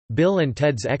Bill and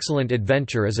Ted's Excellent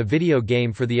Adventure is a video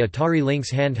game for the Atari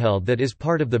Lynx handheld that is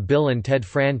part of the Bill and Ted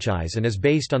franchise and is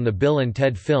based on the Bill and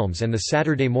Ted films and the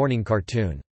Saturday morning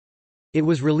cartoon. It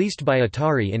was released by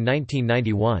Atari in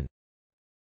 1991.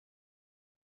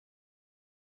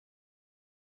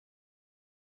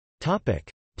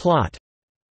 Plot.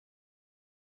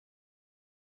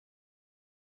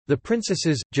 The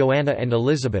princesses, Joanna and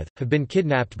Elizabeth, have been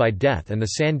kidnapped by Death and the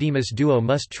San Dimas duo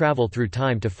must travel through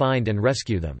time to find and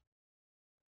rescue them.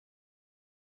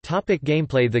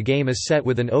 Gameplay. The game is set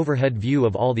with an overhead view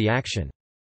of all the action.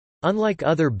 Unlike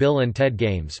other Bill and Ted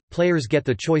games, players get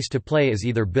the choice to play as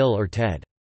either Bill or Ted.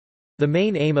 The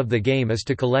main aim of the game is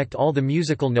to collect all the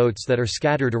musical notes that are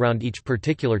scattered around each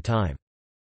particular time.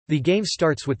 The game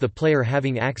starts with the player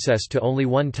having access to only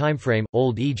one timeframe,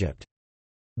 Old Egypt.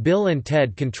 Bill and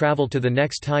Ted can travel to the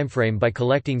next timeframe by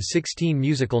collecting 16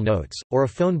 musical notes, or a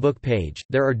phone book page.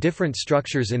 There are different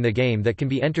structures in the game that can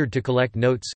be entered to collect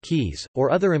notes, keys, or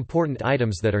other important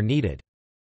items that are needed.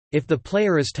 If the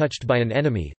player is touched by an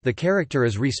enemy, the character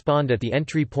is respawned at the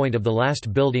entry point of the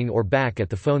last building or back at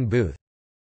the phone booth.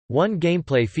 One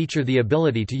gameplay feature the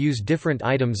ability to use different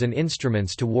items and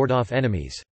instruments to ward off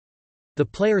enemies. The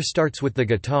player starts with the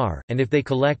guitar, and if they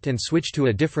collect and switch to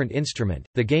a different instrument,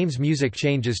 the game's music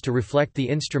changes to reflect the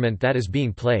instrument that is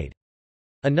being played.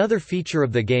 Another feature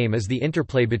of the game is the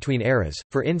interplay between eras.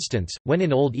 For instance, when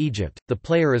in Old Egypt, the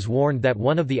player is warned that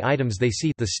one of the items they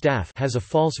see, the staff, has a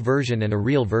false version and a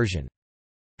real version.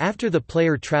 After the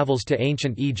player travels to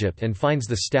ancient Egypt and finds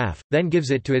the staff, then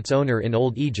gives it to its owner in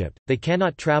Old Egypt, they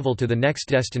cannot travel to the next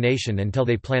destination until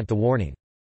they plant the warning.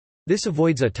 This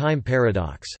avoids a time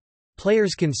paradox.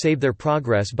 Players can save their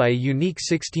progress by a unique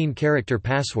 16-character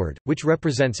password, which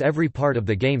represents every part of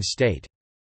the game's state.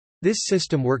 This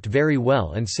system worked very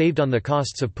well and saved on the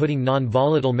costs of putting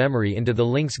non-volatile memory into the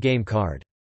Lynx game card.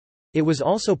 It was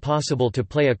also possible to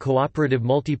play a cooperative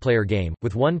multiplayer game,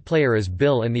 with one player as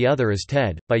Bill and the other as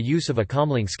Ted, by use of a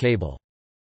comlinks cable.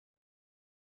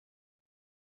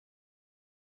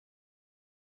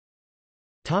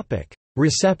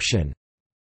 Reception.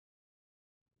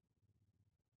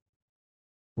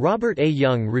 Robert A.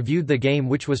 Young reviewed the game,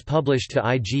 which was published to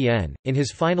IGN. In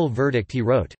his final verdict he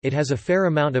wrote, "It has a fair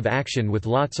amount of action with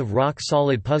lots of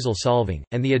rock-solid puzzle solving,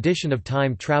 and the addition of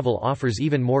time travel offers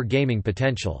even more gaming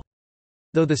potential.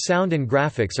 Though the sound and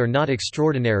graphics are not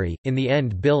extraordinary, in the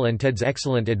end Bill and Ted's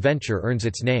Excellent Adventure earns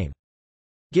its name."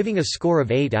 Giving a score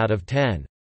of 8 out of 10.